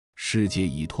世界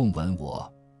以痛吻我，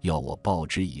要我报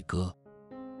之以歌。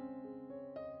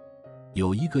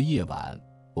有一个夜晚，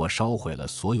我烧毁了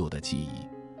所有的记忆，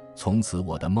从此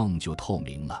我的梦就透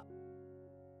明了。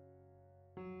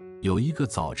有一个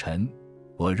早晨，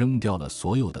我扔掉了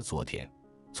所有的昨天，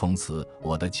从此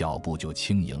我的脚步就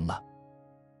轻盈了。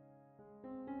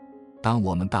当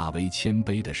我们大为谦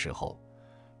卑的时候，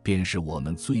便是我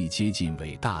们最接近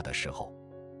伟大的时候。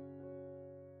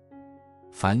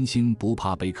繁星不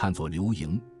怕被看作流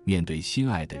萤，面对心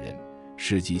爱的人，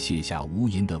世纪卸下无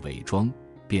垠的伪装，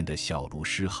变得小如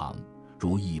诗行，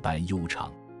如一般悠长。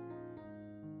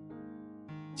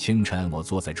清晨，我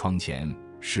坐在窗前，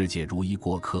世界如一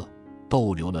过客，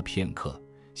逗留了片刻，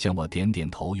向我点点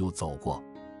头又走过。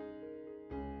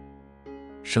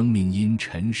生命因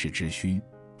尘世之虚，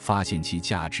发现其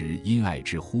价值，因爱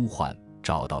之呼唤，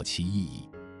找到其意义。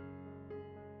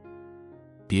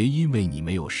别因为你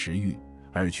没有食欲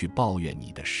而去抱怨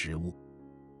你的食物。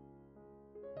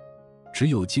只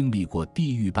有经历过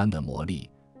地狱般的磨砺，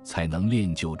才能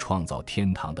练就创造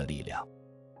天堂的力量。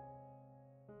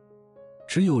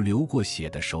只有流过血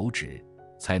的手指，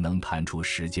才能弹出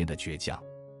时间的倔强。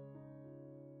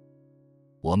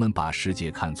我们把世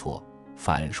界看错，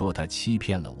反说它欺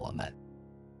骗了我们。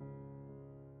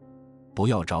不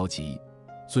要着急，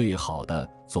最好的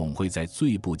总会在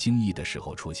最不经意的时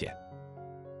候出现。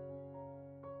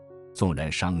纵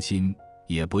然伤心，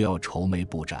也不要愁眉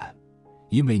不展，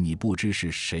因为你不知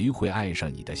是谁会爱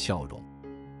上你的笑容。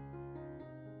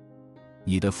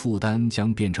你的负担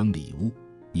将变成礼物，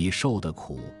你受的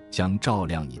苦将照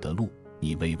亮你的路。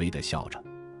你微微地笑着，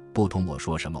不同我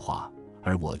说什么话，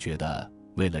而我觉得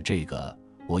为了这个，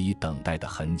我已等待得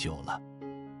很久了。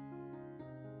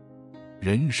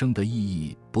人生的意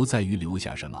义不在于留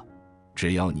下什么，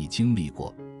只要你经历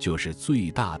过，就是最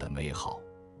大的美好。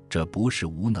这不是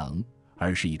无能，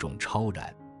而是一种超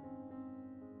然。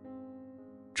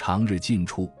长日近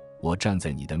处，我站在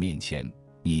你的面前，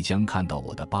你将看到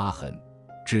我的疤痕，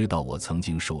知道我曾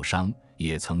经受伤，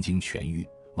也曾经痊愈。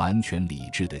完全理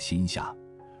智的心下，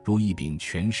如一柄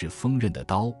全是锋刃的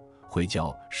刀，会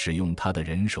叫使用它的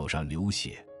人手上流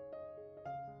血。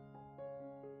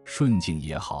顺境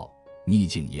也好，逆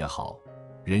境也好，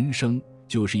人生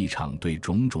就是一场对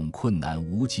种种困难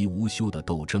无疾无休的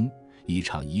斗争，一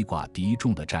场以寡敌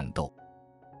众的战斗。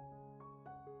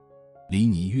离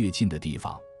你越近的地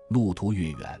方，路途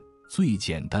越远。最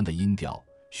简单的音调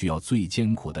需要最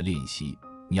艰苦的练习。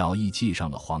鸟一系上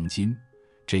了黄金，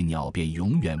这鸟便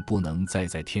永远不能再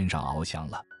在天上翱翔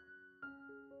了。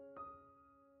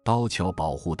刀鞘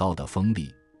保护刀的锋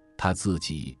利，他自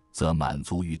己则满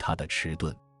足于他的迟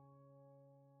钝。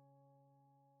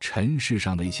尘世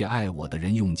上那些爱我的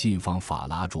人用尽方法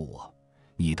拉住我，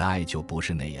你的爱就不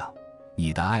是那样，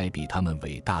你的爱比他们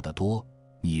伟大得多，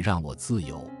你让我自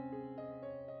由。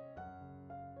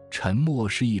沉默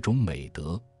是一种美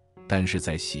德，但是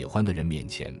在喜欢的人面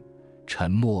前，沉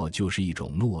默就是一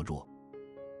种懦弱。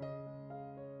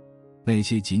那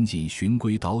些仅仅循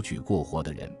规蹈矩过活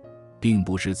的人，并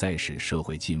不是在使社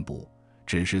会进步，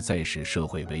只是在使社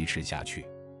会维持下去。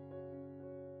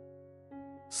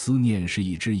思念是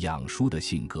一只养书的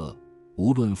信鸽，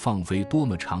无论放飞多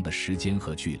么长的时间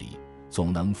和距离，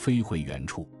总能飞回原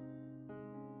处。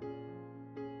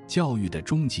教育的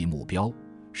终极目标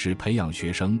是培养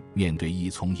学生面对一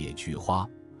丛野菊花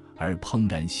而怦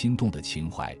然心动的情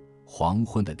怀。黄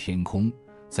昏的天空，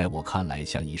在我看来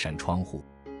像一扇窗户，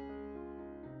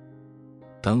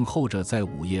等候着在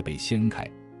午夜被掀开。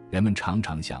人们常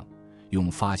常想用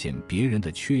发现别人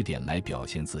的缺点来表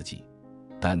现自己，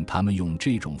但他们用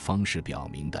这种方式表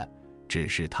明的只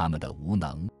是他们的无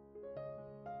能。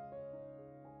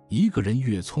一个人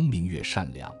越聪明越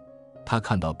善良，他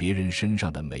看到别人身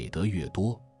上的美德越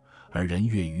多；而人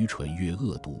越愚蠢越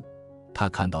恶毒，他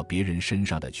看到别人身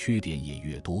上的缺点也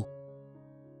越多。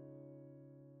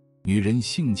女人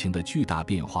性情的巨大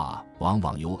变化往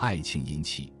往由爱情引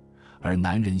起，而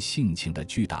男人性情的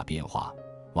巨大变化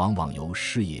往往由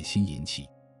事业心引起。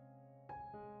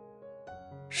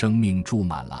生命注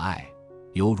满了爱，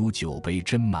犹如酒杯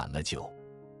斟满了酒。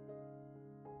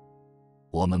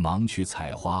我们忙去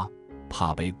采花，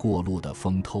怕被过路的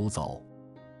风偷走。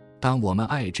当我们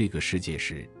爱这个世界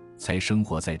时，才生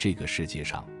活在这个世界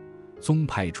上。宗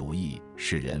派主义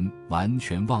使人完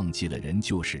全忘记了人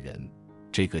就是人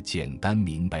这个简单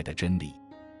明白的真理。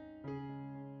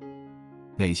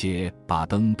那些把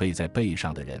灯背在背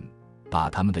上的人，把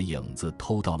他们的影子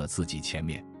偷到了自己前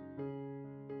面。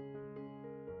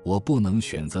我不能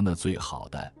选择那最好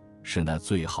的，是那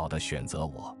最好的选择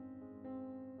我。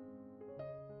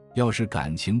要是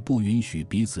感情不允许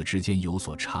彼此之间有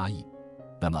所差异，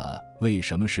那么为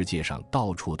什么世界上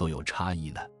到处都有差异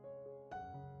呢？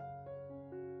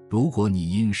如果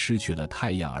你因失去了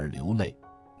太阳而流泪，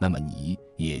那么你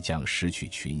也将失去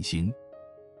群星。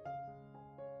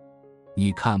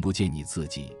你看不见你自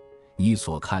己，你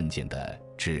所看见的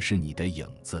只是你的影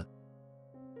子。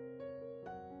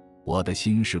我的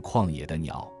心是旷野的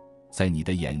鸟，在你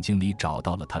的眼睛里找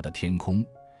到了它的天空，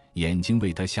眼睛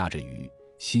为它下着雨，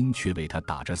心却为它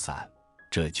打着伞，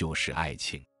这就是爱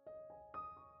情。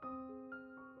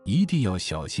一定要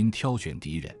小心挑选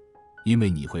敌人，因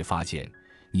为你会发现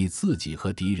你自己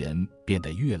和敌人变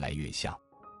得越来越像。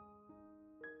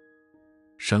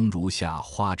生如夏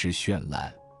花之绚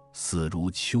烂，死如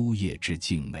秋叶之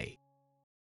静美。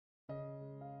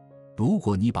如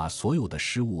果你把所有的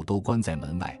事物都关在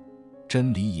门外，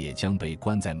真理也将被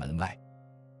关在门外。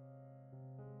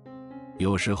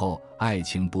有时候，爱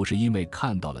情不是因为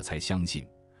看到了才相信，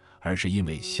而是因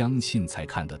为相信才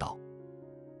看得到。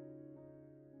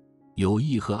友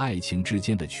谊和爱情之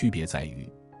间的区别在于，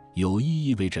友谊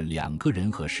意味着两个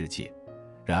人和世界，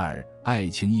然而爱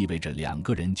情意味着两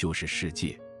个人就是世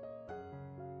界。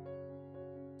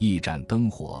一盏灯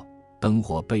火，灯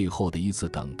火背后的一次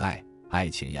等待，爱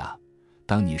情呀，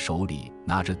当你手里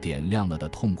拿着点亮了的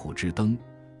痛苦之灯，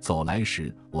走来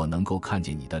时，我能够看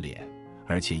见你的脸，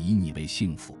而且以你为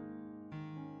幸福。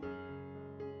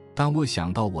当我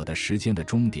想到我的时间的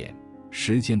终点，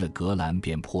时间的隔栏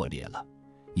便破裂了。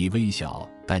你微小，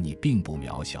但你并不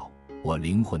渺小。我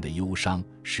灵魂的忧伤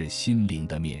是心灵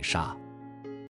的面纱。